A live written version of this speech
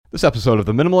This episode of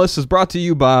The Minimalist is brought to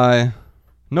you by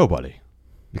nobody,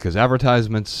 because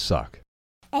advertisements suck.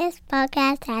 This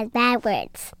podcast has bad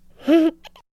words.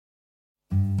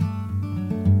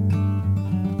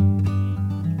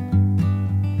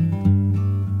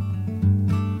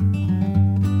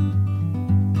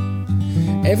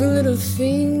 Every little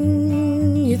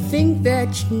thing you think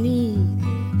that you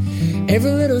need.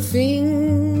 Every little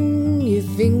thing you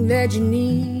think that you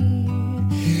need.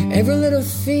 Every little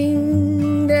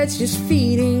thing that's just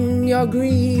feeding your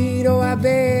greed. Oh, I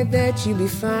bet that you'd be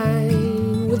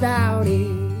fine without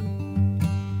it.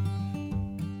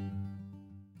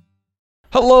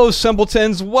 Hello,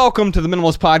 simpletons. Welcome to The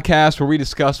Minimalist Podcast, where we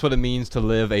discuss what it means to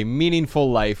live a meaningful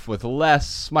life with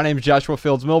less. My name is Joshua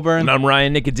Fields Milburn. And I'm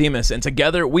Ryan Nicodemus, and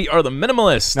together we are The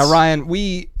Minimalists. Now, Ryan,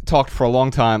 we talked for a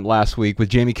long time last week with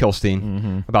Jamie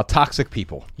Kilstein about toxic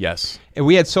people. Yes. And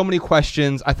we had so many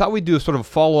questions. I thought we'd do a sort of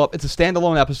follow-up. It's a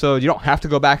standalone episode. You don't have to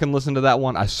go back and listen to that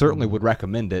one. I certainly would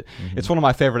recommend it. It's one of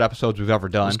my favorite episodes we've ever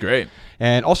done. It's great.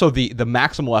 And also the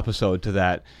maximal episode to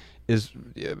that is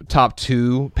top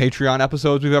 2 Patreon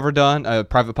episodes we've ever done,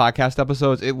 private podcast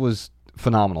episodes. It was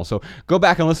phenomenal. So go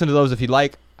back and listen to those if you'd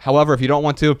like. However, if you don't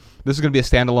want to, this is going to be a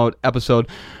standalone episode.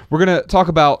 We're going to talk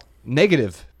about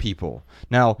negative people.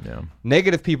 Now,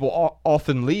 negative people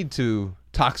often lead to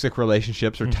toxic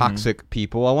relationships or toxic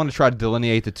people. I want to try to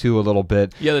delineate the two a little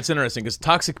bit. Yeah, that's interesting because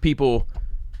toxic people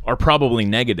are probably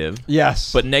negative.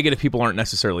 Yes. But negative people aren't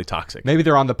necessarily toxic. Maybe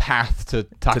they're on the path to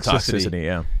toxicity. To toxicity,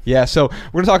 yeah. Yeah, so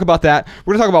we're going to talk about that.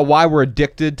 We're going to talk about why we're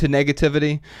addicted to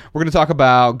negativity. We're going to talk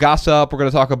about gossip. We're going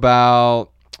to talk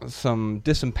about some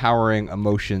disempowering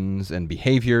emotions and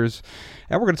behaviors.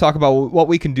 And we're going to talk about what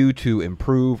we can do to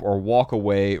improve or walk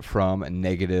away from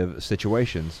negative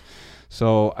situations.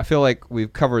 So I feel like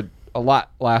we've covered a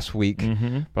lot last week,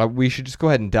 but we should just go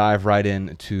ahead and dive right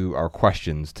into our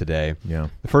questions today. Yeah.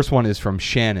 The first one is from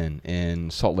Shannon in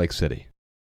Salt Lake City.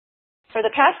 For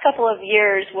the past couple of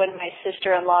years, when my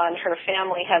sister-in-law and her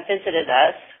family have visited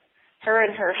us, her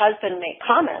and her husband make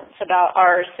comments about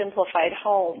our simplified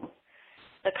home.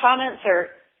 The comments are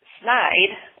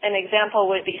snide. An example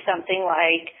would be something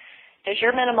like, does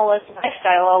your minimalist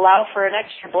lifestyle allow for an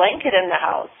extra blanket in the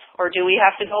house, or do we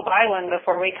have to go buy one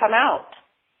before we come out?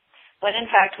 When in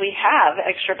fact we have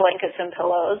extra blankets and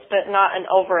pillows, but not an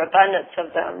overabundance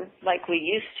of them like we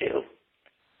used to.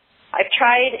 I've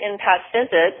tried in past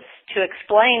visits to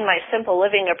explain my simple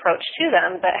living approach to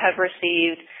them, but have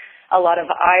received a lot of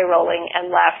eye rolling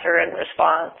and laughter in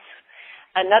response.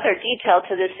 Another detail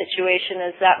to this situation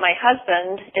is that my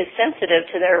husband is sensitive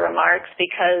to their remarks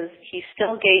because he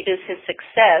still gauges his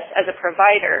success as a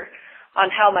provider on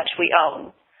how much we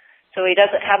own. So he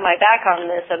doesn't have my back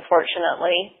on this,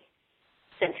 unfortunately,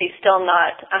 since he's still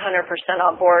not 100%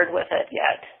 on board with it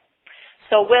yet.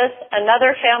 So with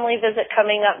another family visit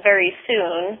coming up very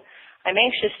soon, I'm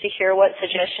anxious to hear what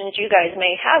suggestions you guys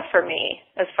may have for me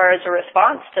as far as a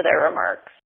response to their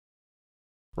remarks.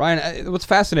 Ryan, what's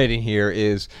fascinating here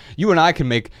is you and I can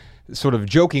make sort of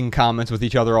joking comments with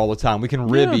each other all the time. We can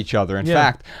rib each other. In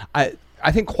fact, I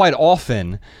think quite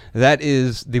often that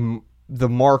is the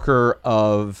marker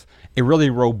of a really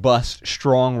robust,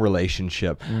 strong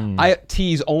relationship. I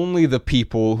tease only the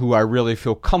people who I really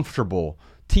feel comfortable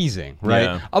teasing, right?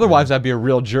 Yeah. Otherwise, I'd be a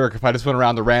real jerk if I just went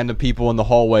around to random people in the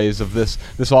hallways of this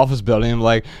office building and I'm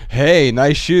like, hey,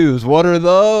 nice shoes, what are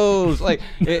those? Like,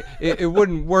 it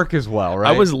wouldn't work as well,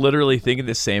 right? I was literally thinking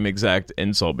the same exact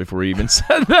insult before you even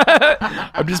said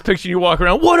that. I'm just picturing you walking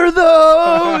around, what are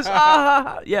those?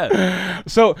 Yeah.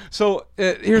 So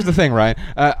here's the thing, Ryan.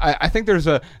 I think there's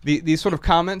these sort of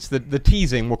comments, the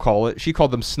teasing, we'll call it. She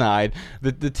called them snide.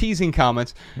 The teasing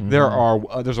comments.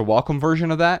 There's a welcome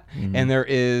version of that, and there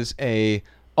is a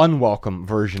unwelcome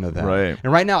version of that. Right.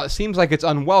 And right now it seems like it's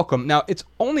unwelcome. Now it's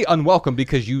only unwelcome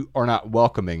because you are not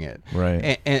welcoming it.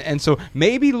 Right. And so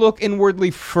maybe look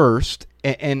inwardly first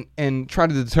and try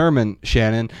to determine,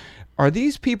 Shannon, are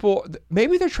these people,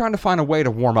 maybe they're trying to find a way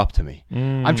to warm up to me.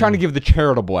 I'm trying to give the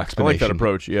charitable explanation. I like that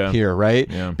approach, yeah. Here, right?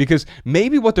 Yeah. Because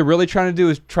maybe what they're really trying to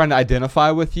do is trying to identify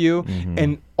with you,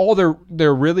 and all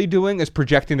they're really doing is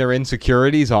projecting their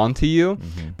insecurities onto you,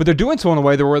 but they're doing so in a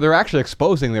way where they're actually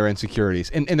exposing their insecurities,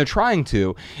 and they're trying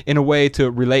to, in a way, to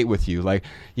relate with you. Like,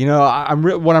 you know,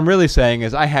 what I'm really saying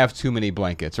is I have too many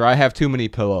blankets, or I have too many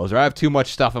pillows, or I have too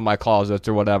much stuff in my closets,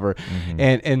 or whatever.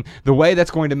 And the way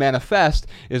that's going to manifest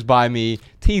is by me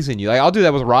teasing you. Like, I'll do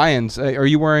that with Ryan's. Are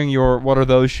you wearing your what are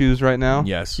those shoes right now?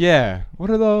 Yes. Yeah. What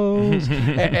are those?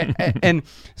 and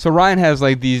so Ryan has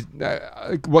like these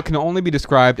what can only be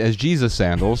described as Jesus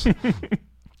sandals.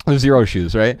 They're zero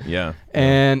shoes, right? Yeah.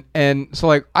 And so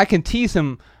like I can tease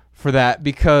him for that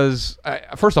because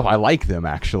first off, I like them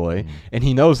actually, and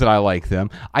he knows that I like them.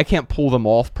 I can't pull them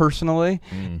off personally,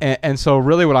 and so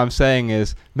really what I'm saying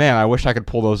is, man, I wish I could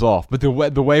pull those off. But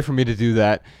the way for me to do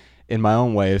that in my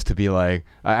own way is to be like,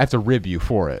 I have to rib you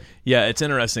for it. Yeah, it's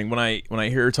interesting when I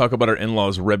hear her talk about her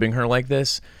in-laws ribbing her like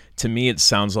this. To me, it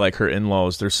sounds like her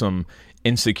in-laws. There's some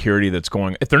insecurity that's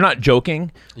going. If they're not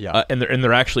joking, and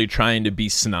they're actually trying to be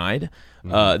snide,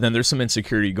 then there's some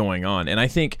insecurity going on. And I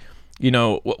think,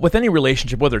 with any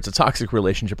relationship, whether it's a toxic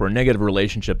relationship or a negative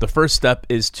relationship, the first step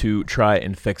is to try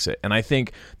and fix it. And I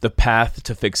think the path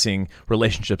to fixing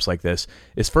relationships like this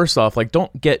is, first off, like,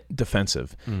 don't get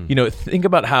defensive. Think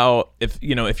about how if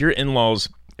your in-laws,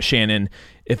 Shannon,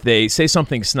 if they say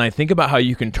something snide, think about how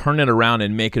you can turn it around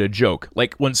and make it a joke.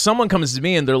 Like when someone comes to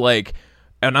me and they're like,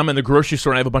 and I'm in the grocery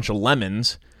store and I have a bunch of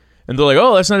lemons, and they're like,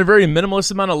 "Oh, that's not a very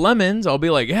minimalist amount of lemons." I'll be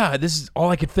like, "Yeah, this is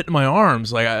all I could fit in my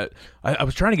arms. Like I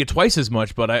was trying to get twice as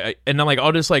much, but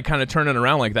I'll just like kind of turn it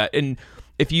around like that." And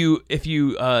if you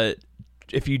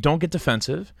don't get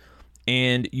defensive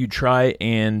and you try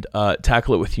and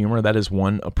tackle it with humor, that is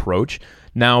one approach.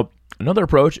 Now, another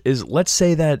approach is, let's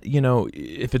say that,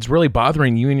 if it's really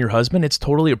bothering you and your husband, it's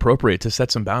totally appropriate to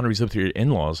set some boundaries with your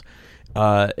in-laws.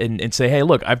 And say, hey,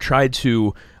 look, I've tried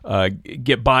to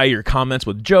get by your comments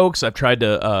with jokes. I've tried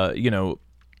to,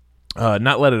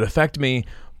 not let it affect me.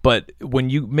 But when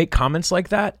you make comments like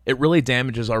that, it really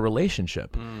damages our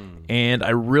relationship. And I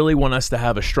really want us to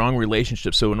have a strong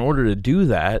relationship. So in order to do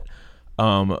that,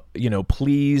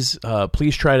 please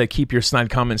try to keep your snide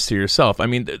comments to yourself. I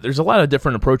mean, there's a lot of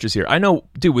different approaches here. I know,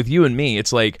 dude, with you and me,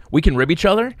 it's like we can rib each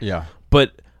other. Yeah.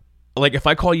 But like if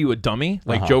I call you a dummy,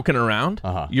 like joking around,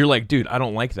 you're like, dude, I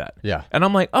don't like that. Yeah. And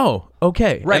I'm like, oh,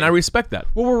 okay. Right. And I respect that.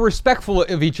 Well, we're respectful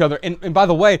of each other. And by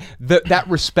the way, that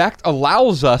respect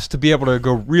allows us to be able to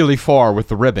go really far with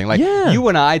the ribbing. Like you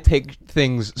and I take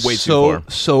things way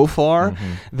so far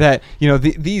that,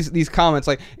 these comments,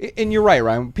 like, and you're right,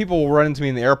 Ryan. People will run into me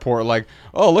in the airport like,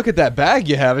 oh, look at that bag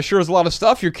you have. It sure is a lot of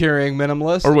stuff you're carrying,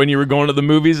 minimalist. Or when you were going to the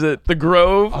movies at the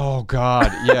Grove. Oh, God,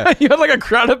 yeah. You had like a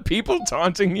crowd of people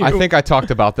taunting you. I think I talked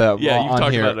about that yeah, you've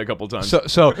talked here. about it a couple times.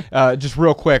 So just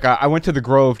real quick, I went to the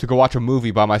Grove to go watch a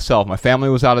movie by myself. My family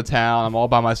was out of town. I'm all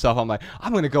by myself. I'm like,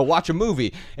 I'm going to go watch a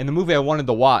movie. And the movie I wanted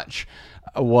to watch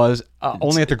was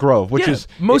only at the Grove, which is...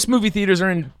 Most movie theaters are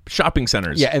in shopping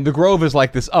centers. Yeah, and the Grove is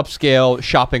like this upscale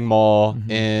shopping mall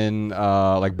in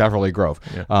like Beverly Grove.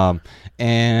 Yeah.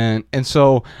 And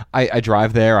so I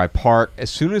drive there. I park. As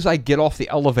soon as I get off the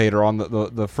elevator on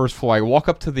the first floor, I walk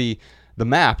up to the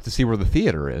map to see where the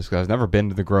theater is, because I've never been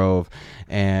to the Grove.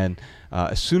 And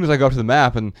as soon as I go up to the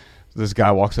map, and this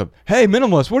guy walks up, "Hey,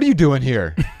 minimalist, what are you doing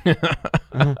here?"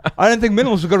 I didn't think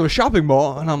minimalists would go to a shopping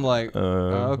mall. And I'm like,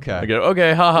 okay. I go,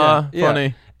 okay, haha,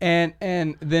 funny. And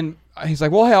then he's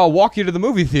like, "Well, hey, I'll walk you to the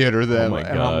movie theater then." Oh my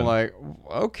God. And I'm like,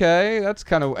 okay, that's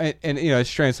kind of, and it's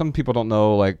strange. Some people don't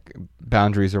know like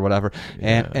boundaries or whatever.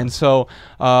 And so,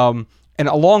 and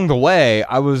along the way,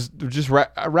 I was just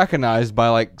recognized by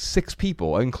like 6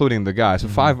 people, including the guy, so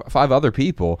five other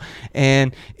people,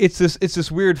 and it's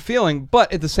this weird feeling.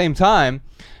 But at the same time,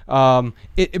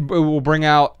 it will bring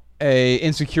out a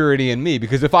insecurity in me,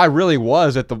 because if I really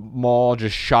was at the mall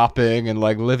just shopping and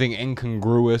like living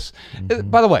incongruous,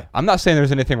 by the way, I'm not saying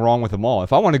there's anything wrong with the mall.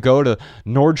 If I want to go to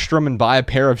Nordstrom and buy a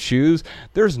pair of shoes,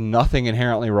 there's nothing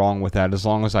inherently wrong with that, as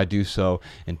long as I do so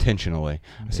intentionally.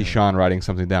 I see Sean writing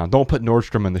something down. Don't put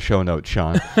Nordstrom in the show notes,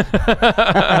 Sean.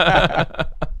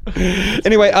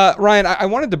 Anyway, Ryan, I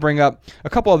wanted to bring up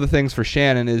a couple other things for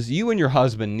Shannon. Is you and your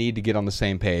husband need to get on the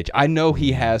same page. I know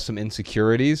he has some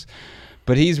insecurities,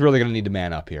 but he's really going to need to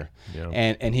man up here. Yeah.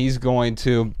 And he's going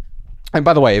to... And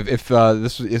by the way, if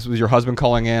this was your husband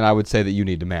calling in, I would say that you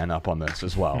need to man up on this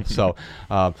as well. So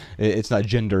it's not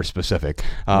gender specific.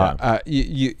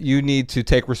 You need to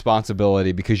take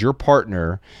responsibility, because your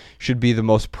partner should be the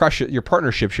most precious. Your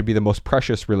partnership should be the most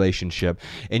precious relationship,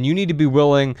 and you need to be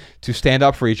willing to stand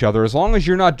up for each other, as long as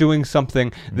you're not doing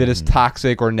something that is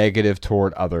toxic or negative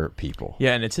toward other people.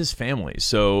 Yeah, and it's his family,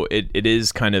 so it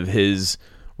is kind of his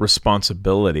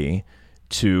responsibility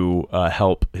to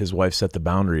help his wife set the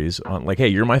boundaries on, like, hey,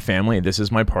 you're my family, this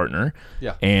is my partner,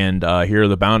 and here are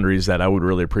the boundaries that I would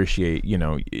really appreciate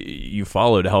you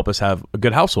follow to help us have a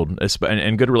good household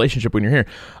and good relationship when you're here.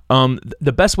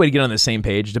 The best way to get on the same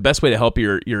page, the best way to help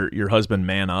your husband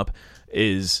man up,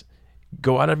 is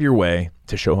go out of your way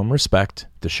to show him respect,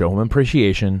 to show him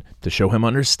appreciation, to show him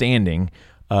understanding.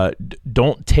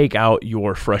 Don't take out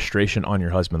your frustration on your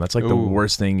husband. That's like the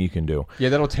worst thing you can do. Yeah,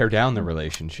 that'll tear down the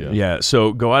relationship. Yeah,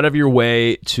 so go out of your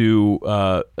way to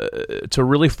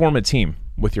really form a team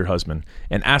with your husband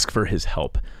and ask for his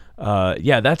help.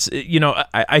 that's,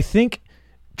 I think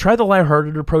try the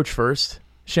lighthearted approach first,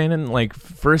 Shannon. Like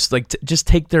first, like just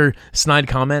take their snide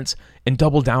comments and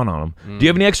double down on them. Do you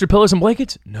have any extra pillows and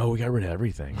blankets? No, we got rid of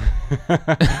everything.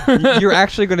 You're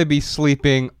actually going to be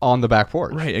sleeping on the back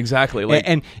porch. Right, exactly.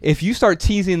 And if you start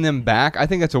teasing them back, I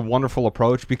think that's a wonderful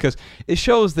approach because it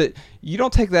shows that you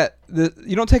don't take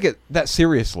it that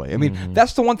seriously. I mean,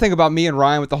 that's the one thing about me and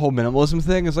Ryan with the whole minimalism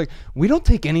thing is like we don't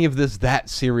take any of this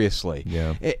that seriously.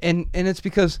 Yeah. And it's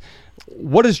because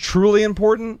what is truly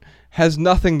important has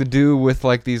nothing to do with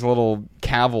like these little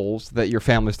cavils that your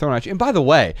family's throwing at you. And by the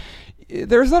way,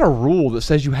 there's not a rule that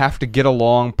says you have to get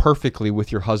along perfectly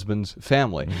with your husband's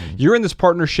family. You're in this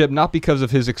partnership not because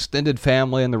of his extended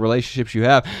family and the relationships you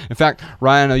have. In fact,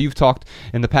 Ryan, I know you've talked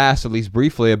in the past, at least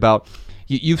briefly, about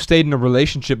you've stayed in a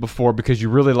relationship before because you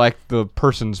really like the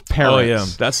person's parents. Oh, yeah.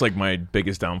 That's like my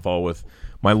biggest downfall with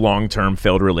my long-term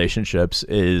failed relationships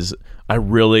is I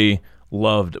really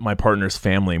loved my partner's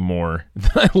family more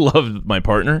than I loved my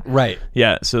partner. Right.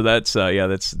 Yeah. So that's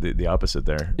that's the opposite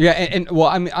there. Yeah. And well,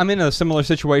 I'm in a similar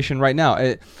situation right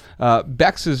now.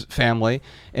 Bex's family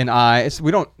and we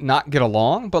don't not get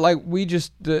along, but like we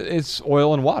just it's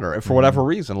oil and water for whatever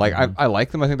reason. Like I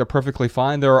like them. I think they're perfectly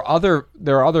fine. There are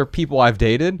other people I've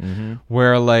dated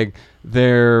where like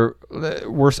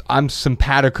I'm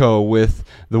simpatico with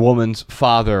the woman's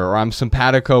father, or I'm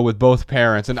simpatico with both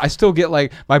parents, and I still get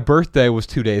like my birthday was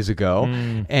 2 days ago,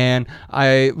 and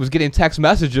I was getting text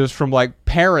messages from like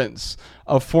parents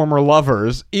of former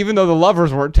lovers, even though the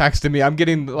lovers weren't texting me. I'm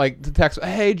getting like the text,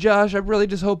 "Hey Josh, I really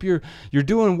just hope you're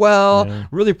doing well. Yeah.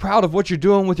 Really proud of what you're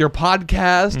doing with your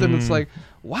podcast." And it's like,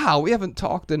 wow, we haven't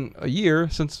talked in a year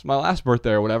since my last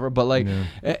birthday or whatever. But like,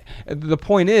 the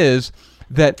point is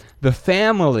that the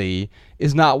family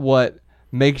is not what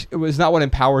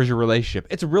empowers your relationship.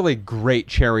 It's a really great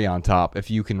cherry on top if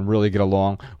you can really get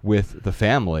along with the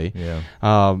family. Yeah.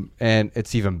 And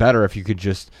it's even better if you could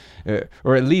just,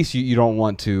 or at least you don't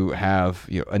want to have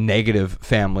a negative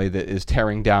family that is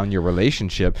tearing down your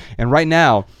relationship. And right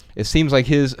now, it seems like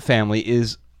his family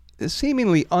is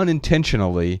seemingly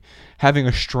unintentionally having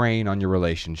a strain on your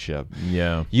relationship.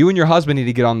 Yeah. You and your husband need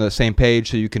to get on the same page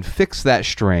so you can fix that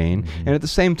strain. And at the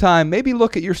same time, maybe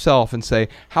look at yourself and say,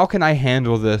 how can I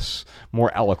handle this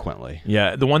more eloquently?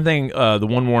 Yeah. The one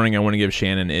warning I want to give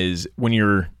Shannon is when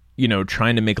you're,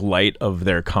 trying to make light of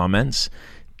their comments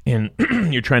and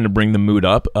you're trying to bring the mood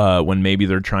up when maybe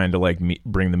they're trying to like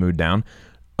bring the mood down,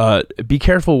 be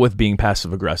careful with being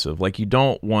passive aggressive. Like you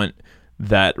don't want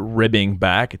that ribbing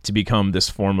back to become this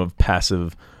form of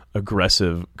passive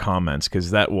aggressive comments,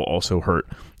 because that will also hurt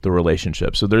the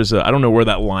relationship. So I don't know where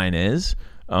that line is,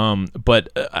 but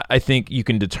I think you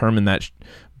can determine that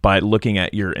by looking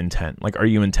at your intent. Like, are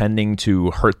you intending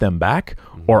to hurt them back,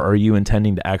 or are you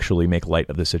intending to actually make light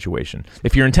of the situation?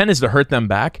 If your intent is to hurt them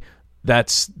back,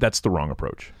 that's the wrong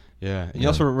approach. Yeah, and you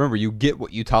also remember you get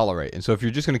what you tolerate, and so if you're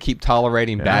just going to keep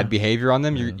tolerating bad behavior on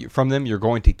them, from them, you're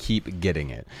going to keep getting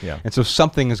it. Yeah, and so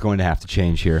something is going to have to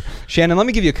change here. Shannon, let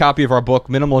me give you a copy of our book,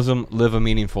 Minimalism: Live a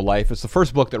Meaningful Life. It's the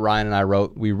first book that Ryan and I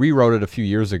wrote. We rewrote it a few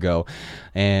years ago,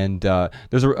 and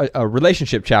there's a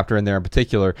relationship chapter in there in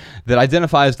particular that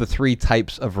identifies the 3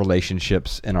 types of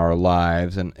relationships in our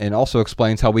lives, and also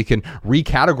explains how we can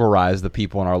recategorize the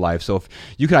people in our life. So if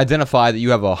you can identify that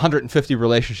you have 150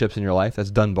 relationships in your life,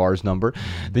 that's Dunbar's number,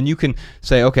 then you can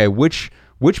say, okay, which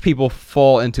people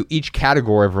fall into each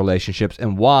category of relationships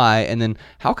and why, and then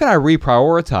how can I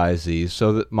reprioritize these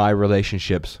so that my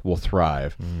relationships will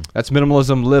thrive? That's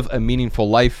Minimalism: Live a Meaningful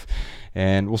Life.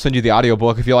 And we'll send you the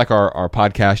audiobook. If you like our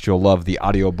podcast, you'll love the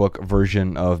audiobook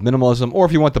version of Minimalism. Or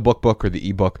if you want the book or the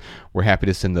ebook, we're happy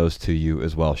to send those to you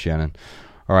as well, Shannon.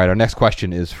 All right, our next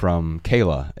question is from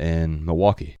Kayla in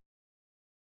Milwaukee.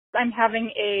 I'm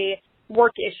having a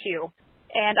work issue,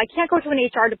 and I can't go to an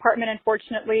HR department,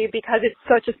 unfortunately, because it's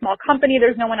such a small company.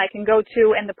 There's no one I can go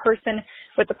to, and the person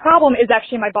with the problem is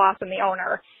actually my boss and the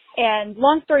owner. And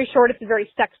long story short, it's a very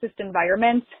sexist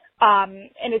environment,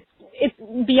 and it's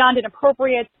beyond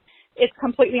inappropriate. It's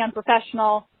completely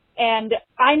unprofessional, and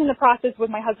I'm in the process with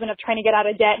my husband of trying to get out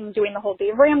of debt and doing the whole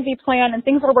Dave Ramsey plan, and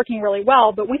things are working really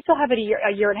well, but we still have a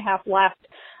year and a half left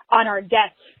on our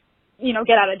debt,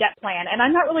 get out of debt plan. And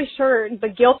I'm not really sure the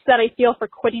guilt that I feel for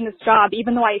quitting this job,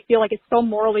 even though I feel like it's so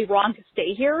morally wrong to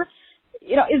stay here,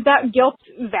 is that guilt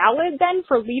valid then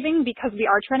for leaving because we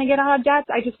are trying to get out of debt?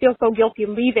 I just feel so guilty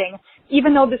leaving,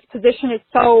 even though this position is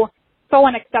so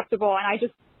unacceptable.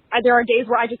 And there are days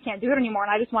where I just can't do it anymore,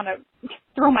 and I just want to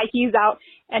throw my keys out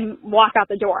and walk out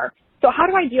the door. So how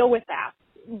do I deal with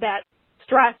that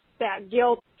stress, that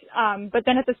guilt, but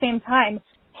then at the same time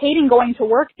hating going to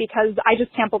work because I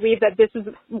just can't believe that this is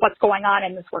what's going on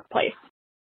in this workplace.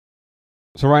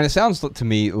 So Ryan, it sounds to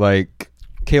me like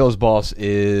Kayla's boss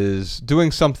is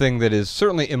doing something that is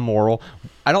certainly immoral.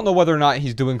 I don't know whether or not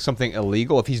he's doing something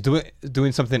illegal. If he's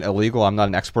doing something illegal, I'm not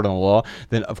an expert on the law,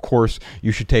 then of course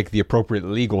you should take the appropriate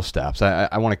legal steps.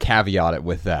 I want to caveat it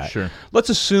with that. Sure. Let's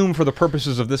assume for the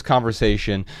purposes of this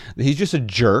conversation that he's just a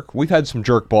jerk. We've had some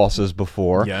jerk bosses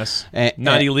before. Yes.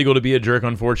 Not illegal to be a jerk,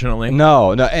 unfortunately.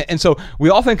 No. And so we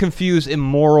often confuse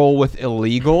immoral with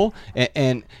illegal,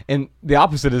 and the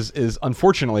opposite is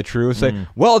unfortunately true. Say,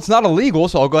 well, it's not illegal,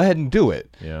 so I'll go ahead and do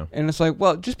it. Yeah. And it's like,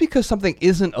 well, just because something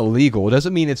isn't illegal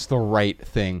doesn't mean it's the right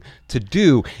thing to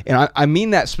do. And I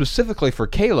mean that specifically for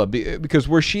Kayla, because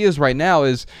where she is right now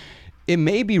is, it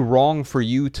may be wrong for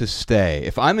you to stay.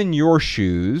 If I'm in your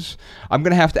shoes, I'm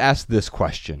going to have to ask this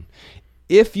question.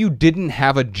 If you didn't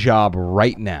have a job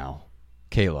right now,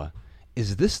 Kayla,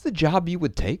 is this the job you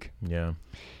would take? Yeah.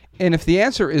 And if the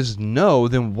answer is no,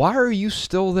 then why are you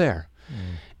still there?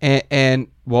 And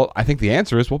well, I think the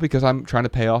answer is, well, because I'm trying to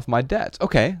pay off my debts.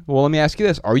 Okay, well, let me ask you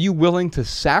this. Are you willing to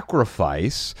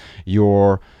sacrifice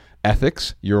your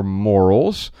ethics, your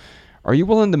morals? Are you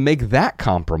willing to make that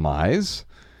compromise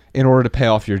in order to pay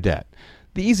off your debt?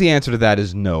 The easy answer to that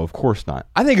is no, of course not.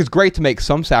 I think it's great to make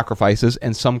some sacrifices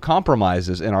and some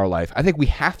compromises in our life. I think we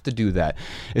have to do that,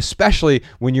 especially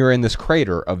when you're in this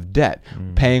crater of debt,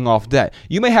 paying off debt.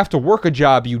 You may have to work a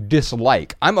job you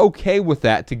dislike. I'm okay with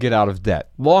that to get out of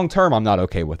debt. Long term, I'm not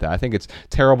okay with that. I think it's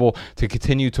terrible to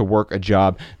continue to work a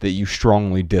job that you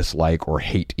strongly dislike or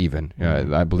hate even.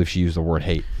 I believe she used the word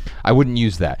hate. I wouldn't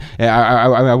use that.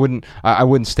 I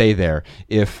wouldn't stay there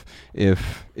if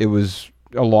it was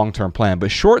a long-term plan. But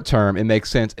short-term, it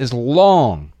makes sense as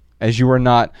long as you are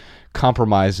not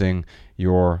compromising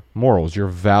your morals, your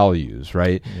values,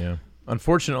 right? Yeah.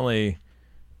 Unfortunately,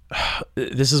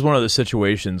 this is one of those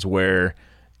situations where,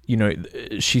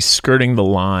 she's skirting the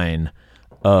line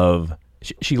of,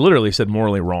 she literally said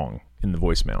morally wrong in the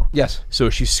voicemail. Yes. So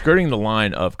she's skirting the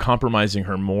line of compromising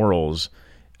her morals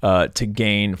to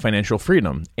gain financial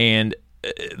freedom. And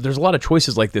there's a lot of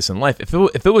choices like this in life. If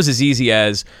it was as easy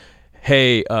as,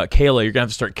 hey, Kayla, you're going to have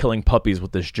to start killing puppies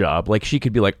with this job. Like, she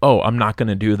could be like, oh, I'm not going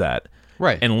to do that.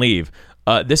 Right. And leave.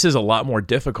 This is a lot more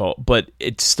difficult, but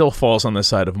it still falls on the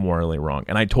side of morally wrong.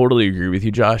 And I totally agree with you,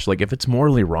 Josh. Like, if it's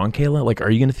morally wrong, Kayla, like, are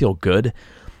you going to feel good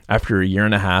after a year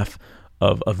and a half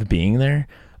of being there?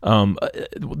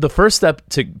 The first step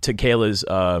to Kayla's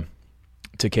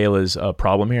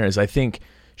problem here is, I think,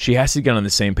 she has to get on the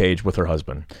same page with her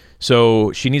husband.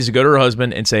 So she needs to go to her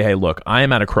husband and say, hey, look, I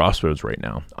am at a crossroads right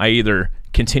now. I either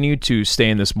continue to stay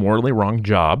in this morally wrong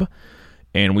job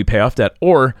and we pay off debt,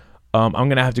 or I'm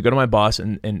going to have to go to my boss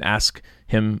and ask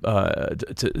him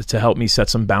to help me set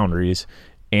some boundaries.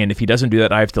 And if he doesn't do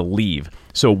that, I have to leave.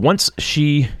 So once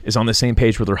she is on the same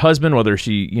page with her husband, whether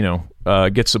she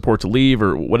gets support to leave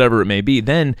or whatever it may be,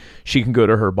 then she can go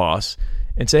to her boss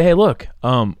and say, hey, look,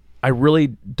 I really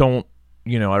don't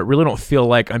feel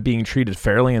like I'm being treated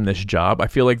fairly in this job. I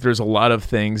feel like there's a lot of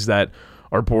things that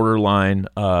are borderline,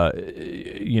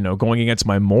 going against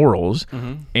my morals.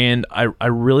 And I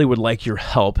really would like your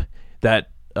help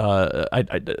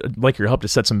I'd like your help to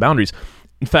set some boundaries.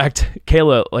 In fact,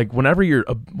 Kayla, like whenever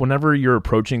you're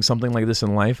approaching something like this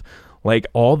in life, like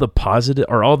all the positive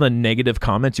or all the negative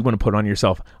comments you want to put on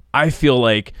yourself, I feel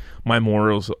like my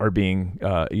morals are being,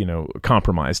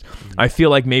 compromised. I feel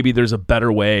like maybe there's a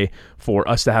better way for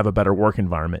us to have a better work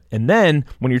environment. And then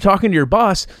when you're talking to your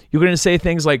boss, you're going to say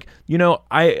things like,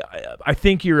 I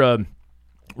think you're a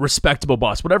respectable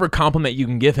boss, whatever compliment you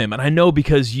can give him. And I know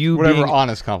because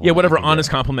honest compliment. Yeah, whatever honest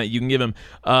compliment you can give him.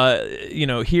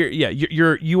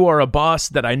 You are a boss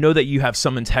that I know that you have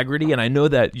some integrity, and I know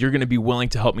that you're going to be willing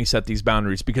to help me set these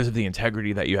boundaries because of the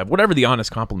integrity that you have, whatever the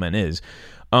honest compliment is.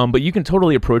 But you can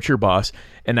totally approach your boss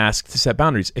and ask to set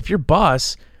boundaries. If your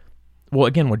boss, well,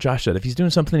 again, what Josh said, if he's doing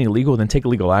something illegal, then take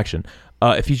legal action.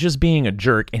 If he's just being a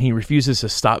jerk and he refuses to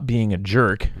stop being a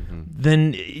jerk,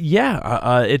 then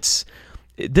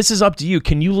this is up to you.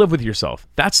 Can you live with yourself?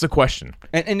 That's the question.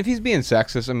 And if he's being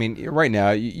sexist, I mean, right now,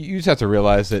 you just have to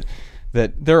realize that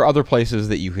there are other places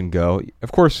that you can go.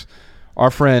 Of course,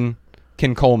 our friend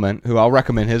Ken Coleman, who I'll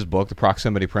recommend his book, The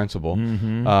Proximity Principle.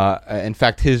 In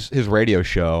fact, his radio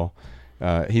show,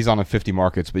 he's on in 50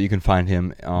 markets, but you can find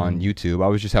him on YouTube. I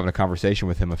was just having a conversation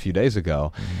with him a few days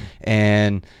ago.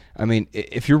 And, I mean,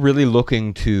 if you're really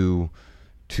looking to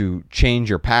change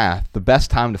your path, the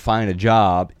best time to find a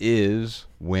job is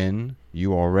when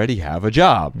you already have a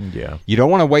job. Yeah. You don't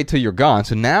want to wait till you're gone.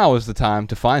 So now is the time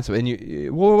to find something.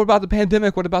 And what about the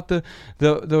pandemic? What about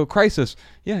the crisis?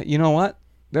 Yeah, you know what?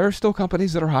 there are still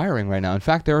companies that are hiring right now. In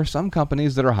fact, there are some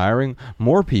companies that are hiring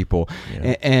more people.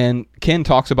 Yeah. And Ken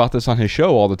talks about this on his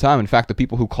show all the time. In fact, the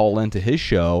people who call into his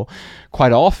show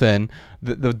quite often,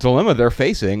 the dilemma they're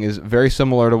facing is very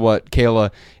similar to what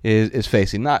Kayla is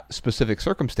facing. Not specific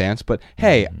circumstance, but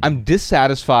hey, I'm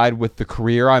dissatisfied with the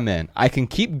career I'm in. I can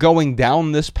keep going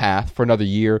down this path for another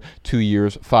year, 2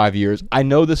 years, 5 years. I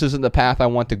know this isn't the path I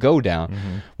want to go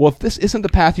down. Well, if this isn't the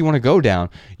path you want to go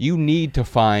down, you need to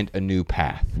find a new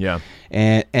path. Yeah.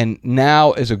 And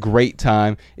now is a great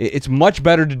time. It's much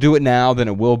better to do it now than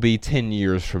it will be 10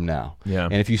 years from now. Yeah.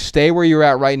 And if you stay where you're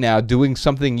at right now, doing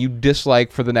something you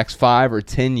dislike for the next 5 or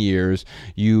 10 years,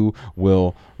 you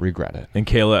will regret it. And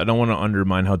Kayla, I don't want to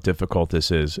undermine how difficult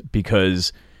this is,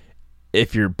 because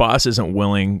if your boss isn't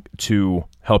willing to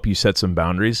help you set some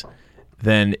boundaries,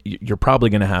 then you're probably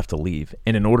going to have to leave.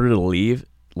 And in order to leave,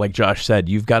 like Josh said,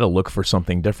 you've got to look for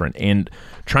something different. And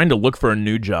trying to look for a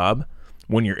new job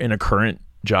when you're in a current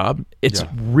job, it's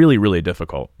really, really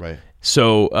difficult. Right.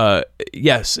 So,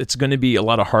 yes, it's going to be a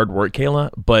lot of hard work,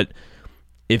 Kayla, but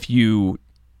if you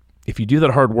do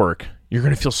that hard work, you're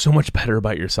going to feel so much better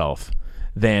about yourself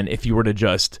than if you were to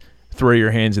just throw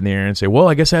your hands in the air and say, well,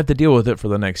 I guess I have to deal with it for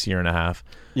the next year and a half.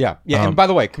 Yeah. And by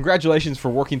the way, congratulations for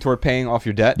working toward paying off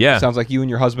your debt. Yeah. It sounds like you and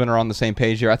your husband are on the same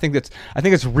page here. I think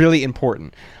it's really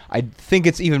important. I think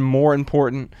it's even more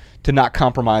important to not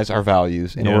compromise our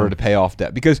values in order to pay off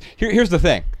debt. Because here's the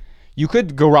thing. You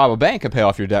could go rob a bank and pay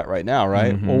off your debt right now,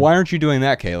 right? Well, why aren't you doing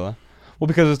that, Kayla? Well,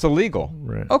 because it's illegal.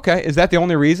 Right. Okay. Is that the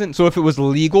only reason? So if it was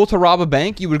legal to rob a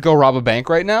bank, you would go rob a bank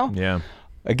right now? Yeah.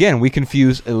 Again, we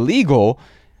confuse illegal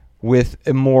with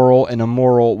immoral and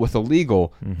immoral with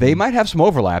illegal. They might have some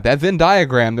overlap. That Venn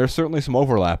diagram, there's certainly some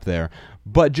overlap there.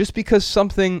 But just because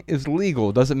something is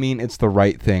legal doesn't mean it's the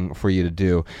right thing for you to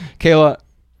do. Kayla,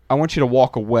 I want you to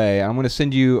walk away. I'm going to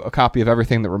send you a copy of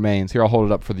Everything That Remains. Here, I'll hold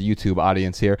it up for the YouTube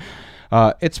audience here.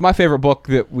 It's my favorite book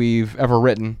that we've ever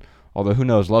written. Although, who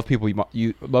knows? Love People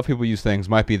Use Things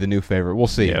might be the new favorite. We'll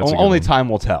see. Yeah, Only time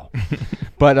will tell.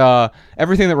 But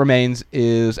Everything That Remains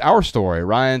is our story,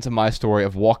 Ryan's and my story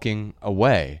of walking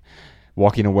away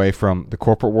from the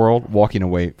corporate world, walking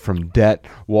away from debt,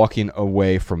 walking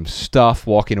away from stuff,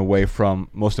 walking away from,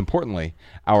 most importantly,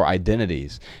 our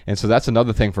identities. And so that's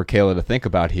another thing for Kayla to think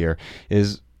about here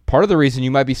is part of the reason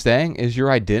you might be staying is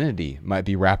your identity might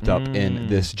be wrapped up in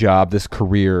this job, this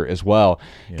career as well.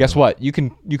 Yeah. Guess what? You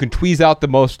can tweeze out the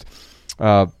most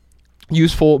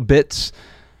useful bits,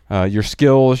 your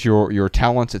skills, your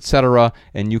talents, etc.,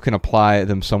 and you can apply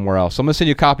them somewhere else. So I'm going to send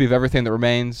you a copy of Everything That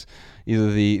Remains,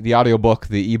 either the audiobook,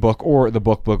 the ebook, or the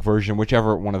book version,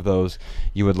 whichever one of those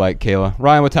you would like, Kayla.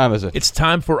 Ryan, what time is it? It's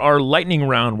time for our lightning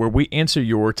round where we answer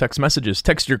your text messages.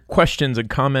 Text your questions and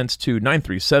comments to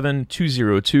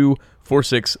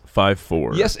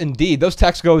 937-202-4654. Yes, indeed. Those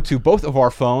texts go to both of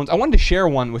our phones. I wanted to share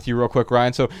one with you real quick,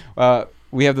 Ryan. So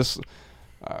we have this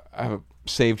I have it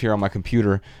saved here on my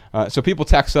computer. So people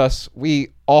text us. We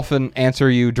often answer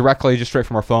you directly, just straight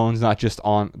from our phones, not just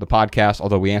on the podcast,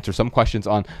 although we answer some questions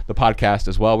on the podcast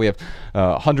as well. We have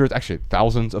hundreds, actually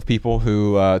thousands of people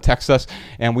who text us,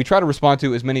 and we try to respond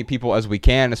to as many people as we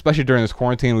can, especially during this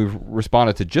quarantine. We've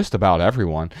responded to just about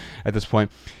everyone at this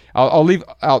point. I'll leave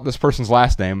out this person's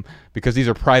last name because these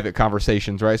are private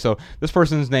conversations, right? So this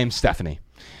person's name's Stephanie.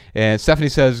 And Stephanie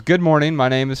says, "Good morning, my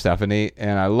name is Stephanie,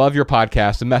 and I love your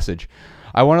podcast. A message.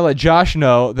 I want to let Josh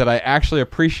know that I actually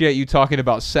appreciate you talking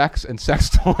about sex and sex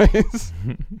toys."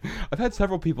 I've had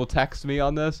several people text me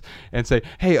on this and say,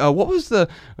 "Hey, what was the?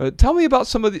 Tell me about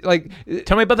some of the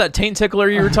Tell me about that taint tickler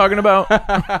you were talking about."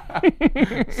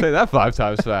 Say that 5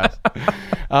 times fast.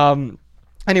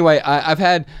 Anyway, I've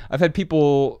had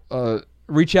people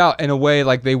reach out in a way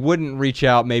like they wouldn't reach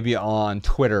out maybe on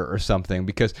Twitter or something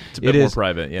because it's a bit more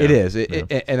private. Yeah, it is,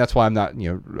 and that's why I'm not,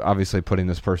 obviously putting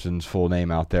this person's full name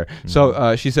out there. Mm-hmm.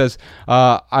 So she says,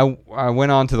 I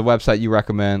went on to the website you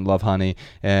recommend, Love Honey,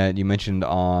 and you mentioned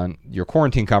on your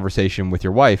quarantine conversation with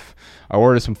your wife. I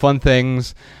ordered some fun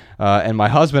things, and my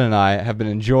husband and I have been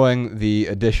enjoying the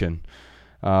addition.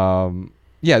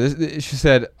 She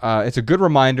said, it's a good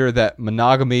reminder that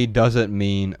monogamy doesn't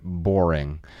mean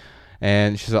boring.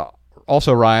 And she said,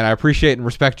 also, Ryan, I appreciate and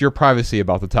respect your privacy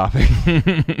about the topic.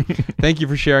 Thank you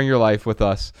for sharing your life with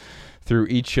us through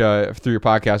through your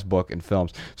podcast, book, and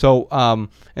films. So, and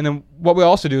then what we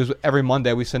also do is every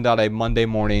Monday we send out a Monday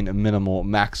morning minimal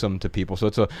maxim to people. So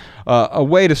it's a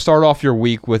way to start off your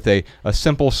week with a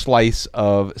simple slice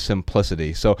of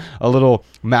simplicity. So a little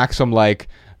maxim like,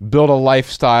 build a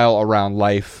lifestyle around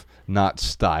life, not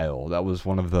style. That was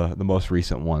one of the most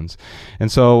recent ones.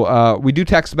 And so we do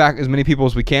text back as many people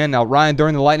as we can. Now, Ryan,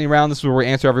 during the lightning round, this is where we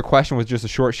answer every question with just a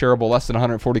short, shareable, less than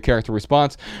 140 character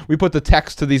response. We put the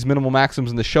text to these minimal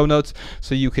maxims in the show notes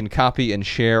so you can copy and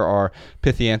share our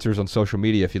pithy answers on social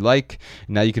media if you like.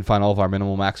 And now you can find all of our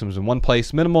minimal maxims in one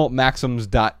place,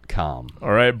 minimalmaxims.com.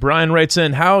 All right, Brian writes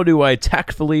in, how do I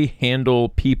tactfully handle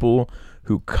people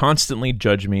who constantly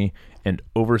judge me and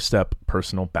overstep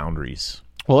personal boundaries?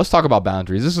 Well, let's talk about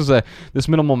boundaries. This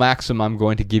minimal maxim I'm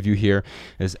going to give you here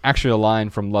is actually a line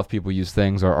from Love People Use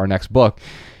Things, our next book.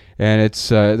 And it's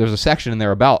there's a section in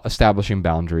there about establishing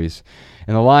boundaries.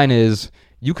 And the line is,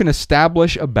 you can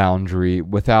establish a boundary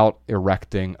without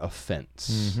erecting a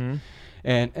fence. Mm-hmm.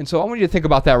 And so I want you to think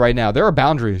about that right now. There are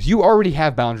boundaries. You already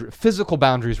have physical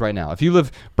boundaries right now. If you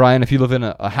live, Brian, if you live in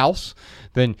a house,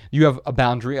 then you have a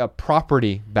boundary, a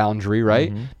property boundary,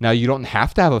 right? Mm-hmm. Now, you don't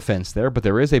have to have a fence there, but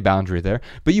there is a boundary there.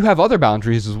 But you have other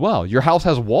boundaries as well. Your house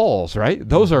has walls, right?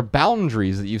 Those are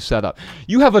boundaries that you've set up.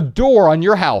 You have a door on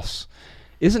your house.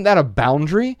 Isn't that a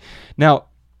boundary? Now,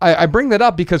 I bring that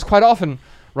up because quite often,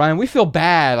 Ryan, we feel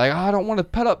bad. Like, I don't want to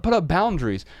put up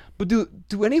boundaries. But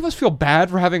do any of us feel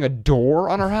bad for having a door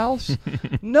on our house?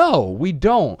 No, we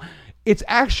don't. It's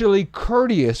actually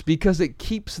courteous because it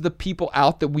keeps the people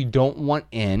out that we don't want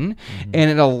in, and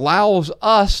it allows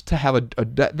us to have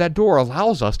that door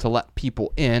allows us to let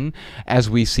people in as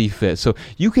we see fit. So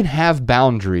you can have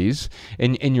boundaries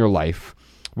in your life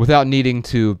without needing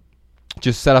to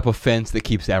just set up a fence that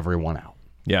keeps everyone out.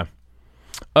 Yeah.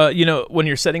 When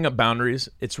you're setting up boundaries,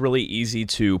 it's really easy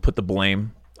to put the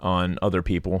blame on other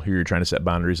people who you're trying to set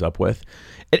boundaries up with,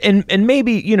 and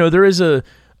maybe there is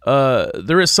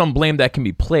some blame that can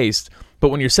be placed. But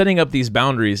when you're setting up these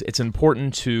boundaries, it's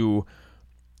important to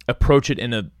approach it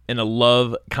in a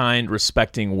love, kind,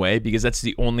 respecting way, because that's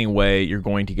the only way you're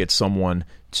going to get someone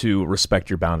to respect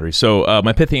your boundaries. So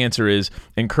my pithy answer is,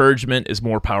 encouragement is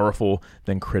more powerful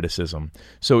than criticism.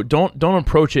 So don't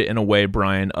approach it in a way,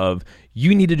 Brian, of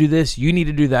you need to do this, you need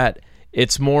to do that.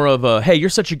 It's more of a, hey, you're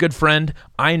such a good friend.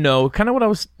 I know, kind of what I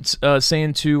was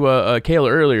saying to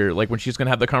Kayla earlier, like when she's going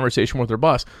to have the conversation with her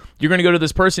boss. You're going to go to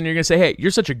this person, you're going to say, hey,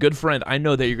 you're such a good friend. I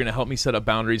know that you're going to help me set up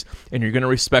boundaries, and you're going to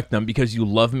respect them because you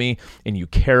love me and you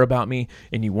care about me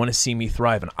and you want to see me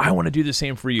thrive, and I want to do the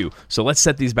same for you. So let's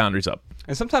set these boundaries up.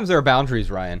 And sometimes there are boundaries,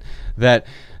 Ryan, that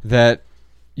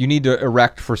you need to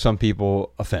erect for some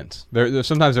people a fence.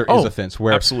 Sometimes there is a fence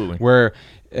where absolutely. Where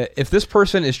if this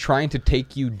person is trying to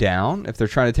take you down, if they're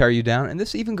trying to tear you down, and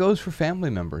this even goes for family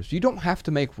members, you don't have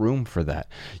to make room for that.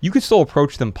 You can still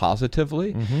approach them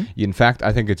positively. Mm-hmm. In fact,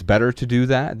 I think it's better to do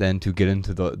that than to get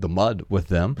into the mud with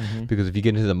them, because if you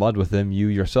get into the mud with them, you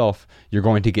yourself, you're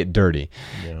going to get dirty.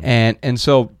 Yeah. And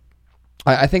so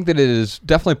I think that it is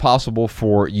definitely possible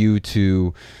for you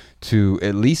to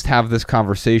at least have this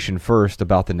conversation first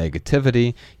about the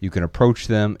negativity. You can approach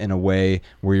them in a way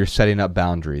where you're setting up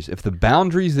boundaries. If the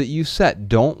boundaries that you set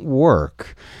don't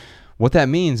work, what that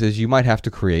means is you might have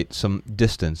to create some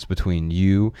distance between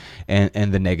you and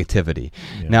the negativity.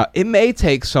 Yeah. Now, it may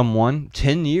take someone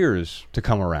 10 years to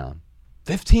come around,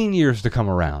 15 years to come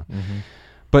around. Mm-hmm.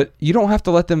 But you don't have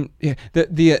to let them.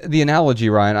 The analogy,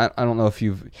 Ryan, I don't know if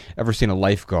you've ever seen a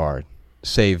lifeguard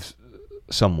save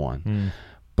someone.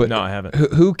 But no, I haven't.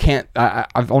 Who can't?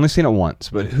 I've only seen it once.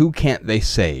 But who can't they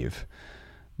save?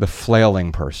 The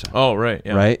flailing person. Oh, right.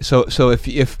 Yeah. Right. So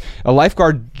if a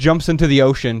lifeguard jumps into the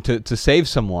ocean to save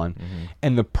someone,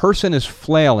 and the person is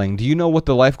flailing, do you know what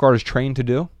the lifeguard is trained to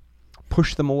do?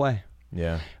 Push them away.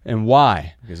 Yeah. And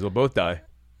why? Because they'll both die.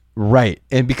 Right.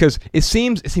 And because it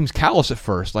seems callous at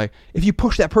first. Like, if you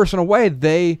push that person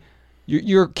away,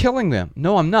 you're killing them.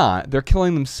 No, I'm not. They're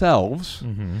killing themselves.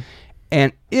 Mm-hmm.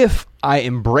 And if I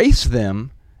embrace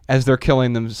them as they're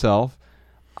killing themselves,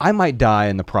 I might die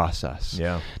in the process.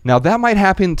 Yeah. Now, that might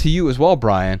happen to you as well,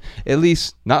 Brian. At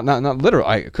least, not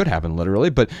literally. It could happen literally,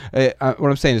 but what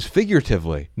I'm saying is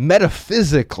figuratively,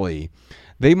 metaphysically,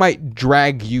 they might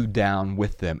drag you down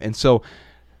with them. And so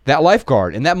that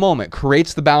lifeguard, in that moment,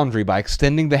 creates the boundary by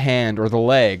extending the hand or the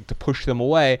leg to push them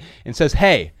away and says,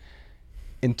 hey,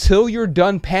 until you're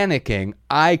done panicking,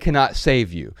 I cannot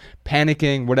save you.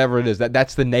 Panicking, whatever it is,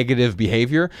 that's the negative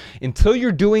behavior. Until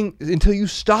you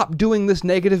stop doing this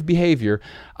negative behavior,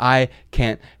 I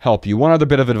can't help you. One other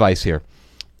bit of advice here.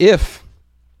 If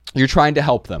you're trying to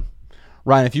help them,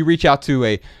 Ryan, if you reach out to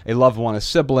a loved one, a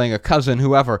sibling, a cousin,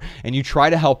 whoever, and you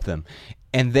try to help them,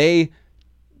 and they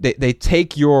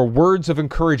take your words of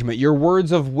encouragement, your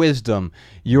words of wisdom,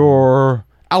 your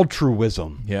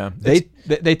altruism. Yeah.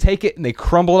 They take it and they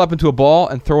crumble it up into a ball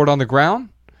and throw it on the ground.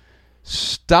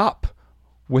 Stop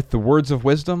with the words of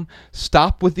wisdom.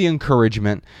 Stop with the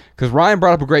encouragement, because Ryan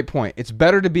brought up a great point. It's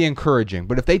better to be encouraging,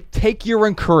 but if they take your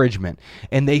encouragement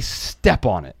and they step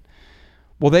on it,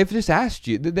 well, they've just asked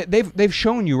you. They've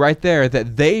shown you right there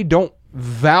that they don't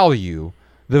value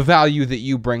the value that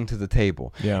you bring to the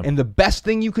table. Yeah. And the best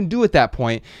thing you can do at that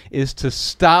point is to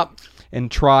stop and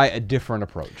try a different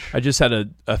approach. I just had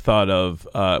a thought of,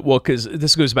 because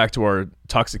this goes back to our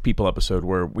Toxic People episode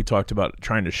where we talked about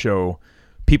trying to show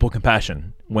people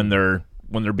compassion when they're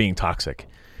being toxic.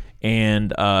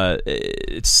 And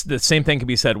it's the same thing can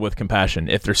be said with compassion.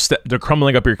 If they're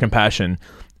crumbling up your compassion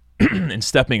and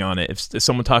stepping on it, if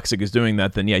someone toxic is doing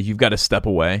that, then you've got to step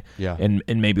away and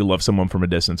maybe love someone from a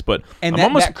distance. But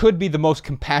that could be the most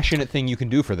compassionate thing you can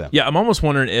do for them. Yeah, I'm almost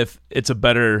wondering if it's a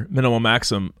better minimal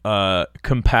maxim.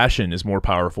 Compassion is more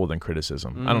powerful than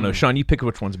criticism. I don't know, Sean. You pick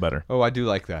which one's better. Oh, I do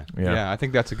like that. Yeah, I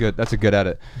think that's a good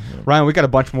edit. Yeah. Ryan, we got a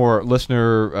bunch more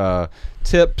listener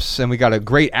tips, and we got a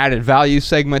great added value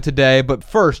segment today. But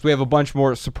first, we have a bunch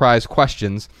more surprise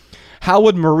questions. How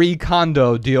would Marie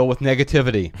Kondo deal with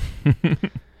negativity?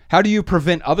 How do you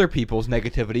prevent other people's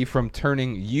negativity from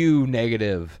turning you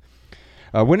negative?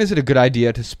 When is it a good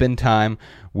idea to spend time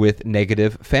with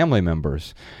negative family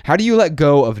members? How do you let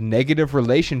go of negative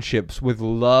relationships with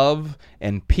love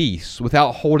and peace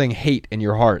without holding hate in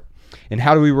your heart? And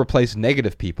how do we replace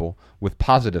negative people with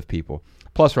positive people?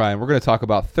 Plus, Ryan, we're going to talk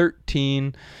about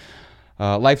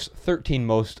life's 13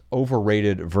 most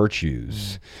overrated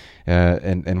virtues.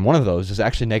 And one of those is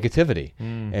actually negativity.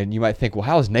 And you might think, well,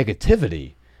 how is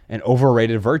negativity an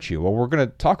overrated virtue? Well, we're going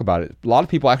to talk about it. A lot of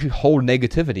people actually hold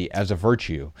negativity as a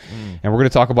virtue. And we're going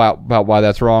to talk about why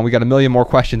that's wrong. We got a million more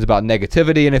questions about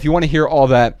negativity. And if you want to hear all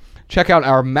that, check out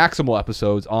our Maximal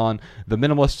episodes on the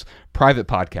Minimalist's private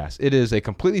podcast. It is a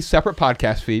completely separate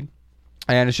podcast feed.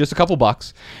 And it's just a couple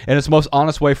bucks. And it's the most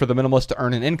honest way for the Minimalist to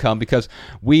earn an income, because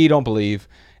we don't believe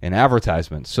in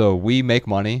advertisements. So we make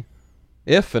money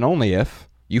if and only if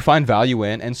you find value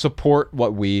in and support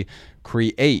what we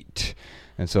create.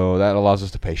 And so that allows us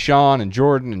to pay Sean and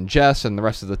Jordan and Jess and the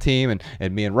rest of the team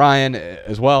and me and Ryan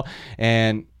as well.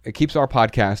 And it keeps our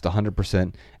podcast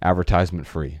 100% advertisement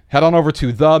free. Head on over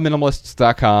to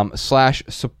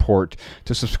theminimalists.com/support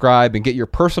to subscribe and get your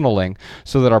personal link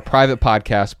so that our private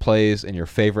podcast plays in your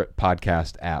favorite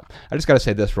podcast app. I just got to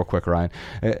say this real quick, Ryan.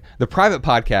 The private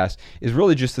podcast is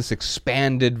really just this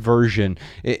expanded version,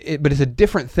 but it's a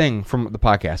different thing from the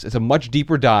podcast. It's a much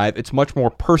deeper dive. It's much more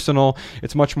personal.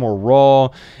 It's much more raw.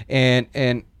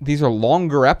 And these are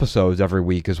longer episodes every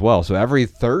week as well. So every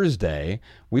Thursday,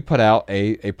 we put out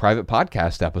a private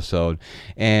podcast episode,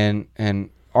 and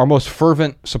our most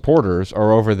fervent supporters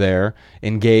are over there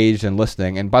engaged and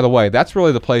listening. And by the way, that's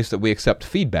really the place that we accept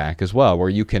feedback as well, where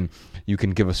you can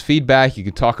give us feedback. You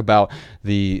can talk about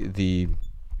the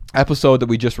episode that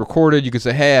we just recorded. You can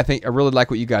say, hey, I really like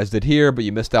what you guys did here, but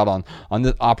you missed out on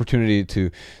the opportunity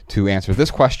to answer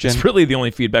this question. It's really the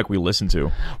only feedback we listen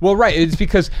to. Well, right. It's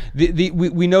because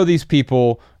we know these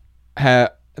people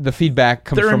have the feedback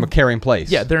comes from a caring place.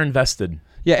 Yeah, they're invested.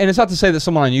 Yeah, and it's not to say that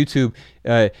someone on YouTube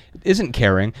isn't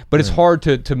caring, but it's hard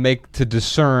to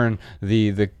discern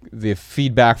the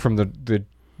feedback from the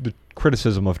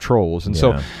criticism of trolls. And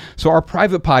so our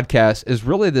private podcast is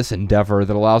really this endeavor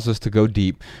that allows us to go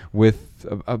deep with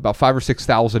about 5,000 or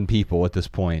 6,000 people at this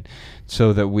point,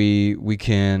 so that we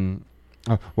can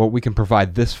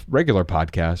provide this regular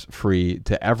podcast free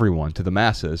to everyone, to the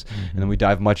masses. And then we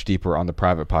dive much deeper on the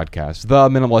private podcast,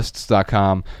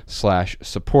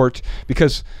 theminimalists.com/support,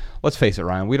 because let's face it,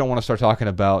 Ryan, we don't want to start talking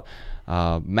about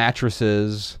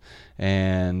mattresses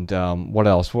and what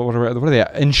else? What are they?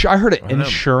 I heard an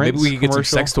insurance. Maybe we could get some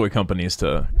sex toy companies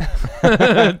to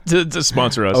to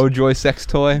sponsor us. Oh, Joy Sex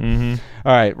Toy.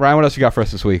 All right, Ryan, what else you got for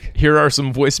us this week? Here are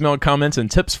some voicemail comments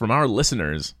and tips from our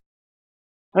listeners.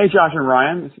 Hey, Josh and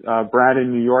Ryan. Brad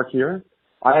in New York here.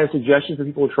 I have suggestions for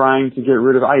people trying to get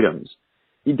rid of items.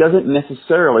 It doesn't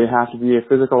necessarily have to be a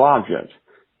physical object.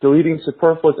 Deleting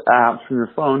superfluous apps from your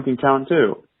phone can count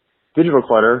too. Digital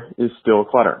clutter is still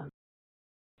clutter.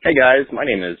 Hey guys, my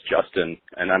name is Justin,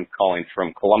 and I'm calling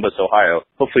from Columbus, Ohio.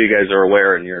 Hopefully you guys are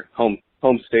aware in your home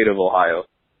state of Ohio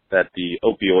that the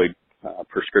opioid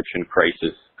prescription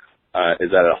crisis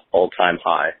is at an all-time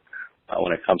high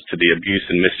when it comes to the abuse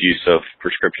and misuse of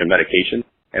prescription medication.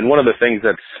 And one of the things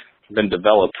that's been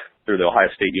developed through the Ohio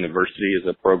State University is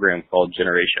a program called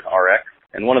Generation RX.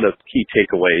 And one of the key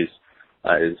takeaways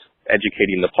is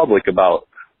educating the public about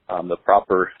the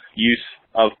proper use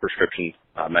of prescription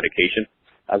medication,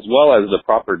 as well as the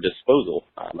proper disposal.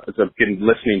 As I've been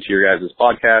listening to your guys'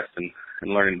 podcast and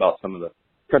learning about some of the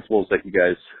principles that you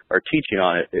guys are teaching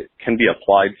on it, it can be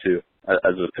applied to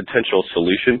as a potential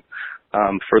solution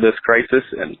for this crisis,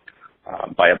 and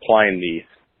by applying the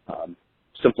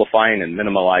simplifying and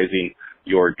minimalizing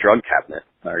your drug cabinet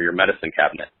or your medicine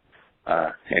cabinet,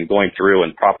 and going through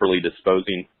and properly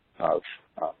disposing of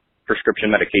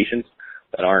prescription medications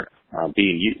that aren't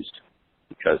being used.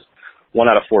 Because 1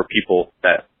 out of 4 people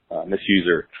that misuse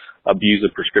or abuse a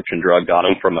prescription drug got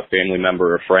them from a family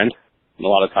member or friend. And a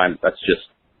lot of times that's just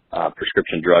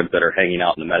prescription drugs that are hanging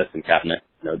out in the medicine cabinet,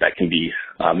 that can be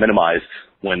minimized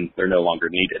when they're no longer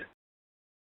needed.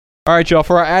 All right, y'all,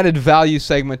 for our added value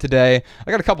segment today, I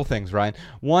got a couple things, Ryan.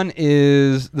 One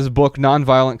is this book,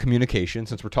 Nonviolent Communication,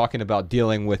 since we're talking about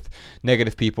dealing with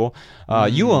negative people.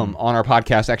 Yuam on our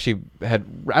podcast actually had,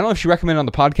 I don't know if she recommended on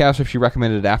the podcast or if she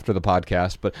recommended it after the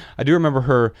podcast, but I do remember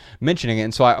her mentioning it,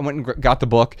 and so I went and got the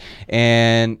book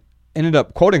and ended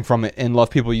up quoting from it in Love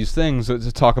People Use Things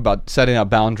to talk about setting up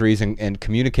boundaries and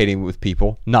communicating with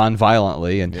people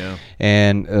non-violently.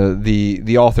 And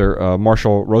the author,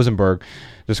 Marshall Rosenberg,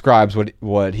 describes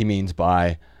what he means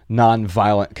by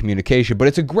non-violent communication. But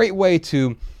it's a great way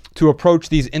to approach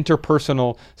these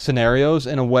interpersonal scenarios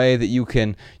in a way that you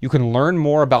can learn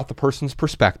more about the person's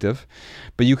perspective,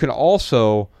 but you can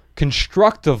also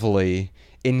constructively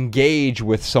engage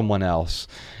with someone else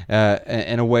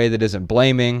in a way that isn't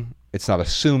blaming, it's not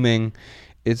assuming,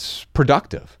 it's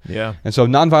productive. Yeah. And so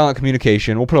nonviolent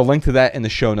communication, we'll put a link to that in the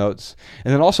show notes.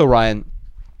 And then also, Ryan,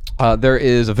 there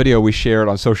is a video we shared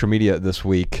on social media this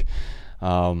week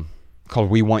called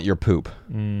We Want Your Poop.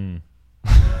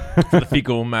 For the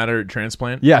fecal matter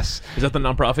transplant? Yes. Is that the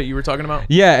nonprofit you were talking about?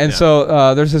 Yeah, and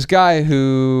so there's this guy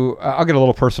who, I'll get a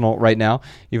little personal right now,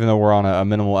 even though we're on a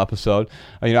minimal episode.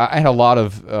 I had a lot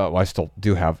of, I still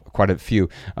do have quite a few,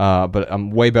 but I'm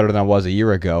way better than I was a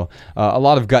year ago. A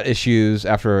lot of gut issues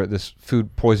after this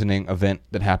food poisoning event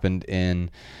that happened in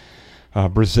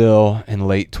Brazil in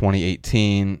late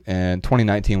 2018, and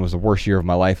 2019 was the worst year of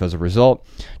my life as a result.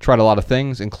 Tried a lot of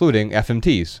things, including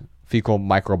FMTs, fecal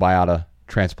microbiota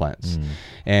transplants.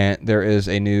 And there is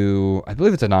a new, I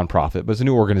believe it's a nonprofit, but it's a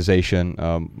new organization,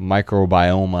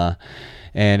 Microbioma.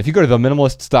 And if you go to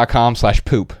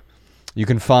theminimalists.com/poop, you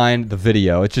can find the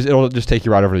video. It'll just take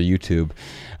you right over to YouTube.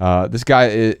 This guy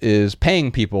is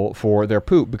paying people for their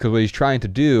poop because what he's trying to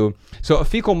do. So a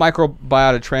fecal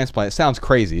microbiota transplant, it sounds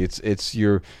crazy. It's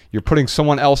you're putting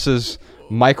someone else's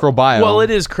microbiome. Well, it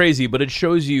is crazy, but it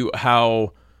shows you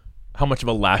how much of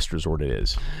a last resort it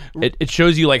is. It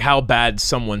shows you like how bad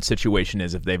someone's situation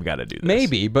is if they've got to do this.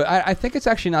 Maybe, but I think it's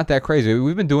actually not that crazy.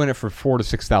 We've been doing it for 4,000 to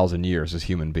 6,000 years as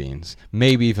human beings,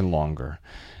 maybe even longer.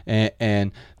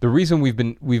 And the reason we've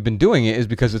been doing it is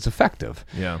because it's effective.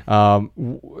 Yeah.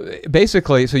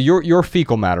 Basically, so your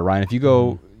fecal matter, Ryan, if you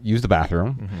go use the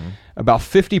bathroom, about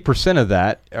 50% of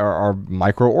that are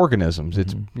microorganisms.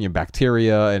 It's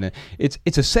bacteria, and it's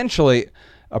essentially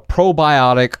a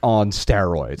probiotic on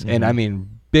steroids. And I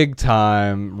mean big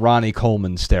time Ronnie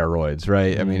Coleman steroids,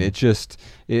 right? I mean, this is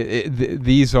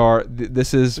There's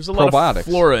a probiotics. lot of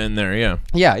flora in there, yeah.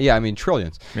 Yeah, I mean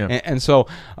trillions. Yeah. And so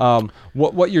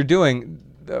what you're doing,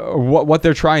 what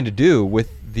they're trying to do with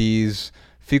these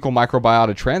fecal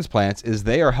microbiota transplants is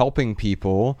they are helping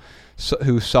people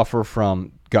who suffer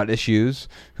from gut issues,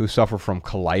 who suffer from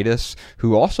colitis,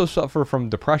 who also suffer from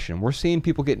depression. We're seeing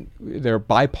people get their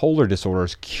bipolar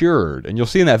disorders cured. And you'll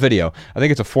see in that video, I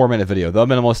think it's a 4-minute video,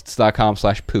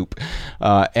 theminimalists.com/poop.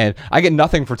 And I get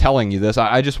nothing for telling you this.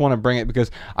 I just want to bring it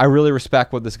because I really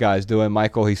respect what this guy's doing.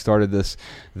 Michael, he started this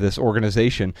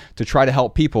organization to try to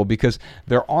help people because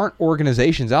there aren't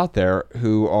organizations out there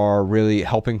who are really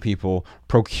helping people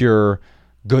procure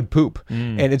good poop.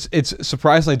 And it's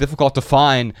surprisingly difficult to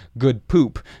find good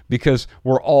poop because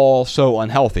we're all so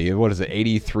unhealthy. What is it,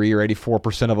 83 or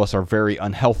 84% of us are very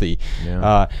unhealthy.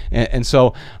 Yeah. And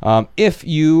so if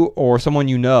you or someone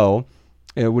you know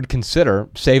would consider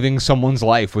saving someone's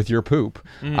life with your poop,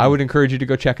 I would encourage you to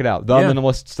go check it out.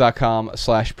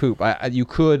 theminimalists.com/poop. You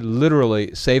could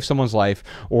literally save someone's life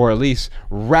or at least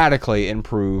radically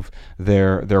improve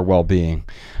their well-being.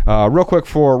 Real quick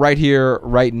for right here,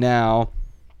 right now,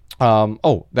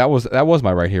 that was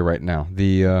my right here, right now,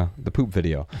 the poop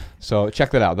video. So check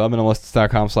that out,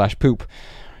 theminimalists.com/poop.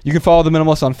 You can follow The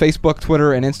Minimalists on Facebook,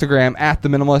 Twitter, and Instagram at The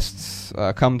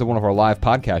Minimalists. Come to one of our live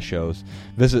podcast shows.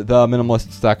 Visit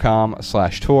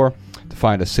theminimalists.com/tour to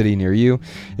find a city near you.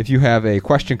 If you have a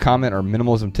question, comment, or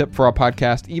minimalism tip for our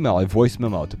podcast, email a voice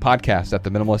memo to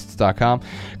podcast@theminimalists.com.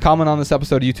 Comment on this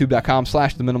episode at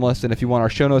youtube.com/theminimalists. And if you want our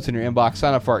show notes in your inbox,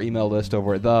 sign up for our email list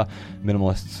over at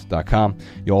theminimalists.com.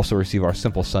 You'll also receive our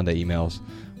Simple Sunday emails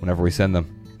whenever we send them.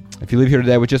 If you leave here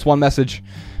today with just one message,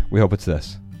 we hope it's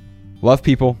this: love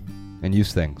people and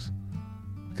use things.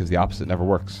 because the opposite never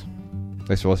works.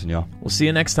 Thanks for listening, y'all. We'll see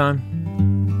you next time.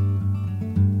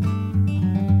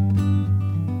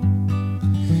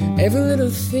 Every little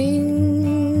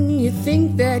thing you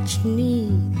think that you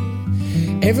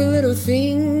need, every little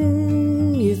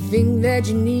thing you think that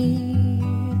you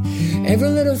need, every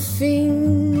little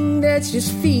thing that's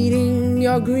just feeding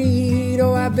your greed.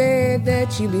 Oh, I bet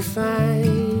that you'd be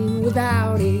fine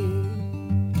without it.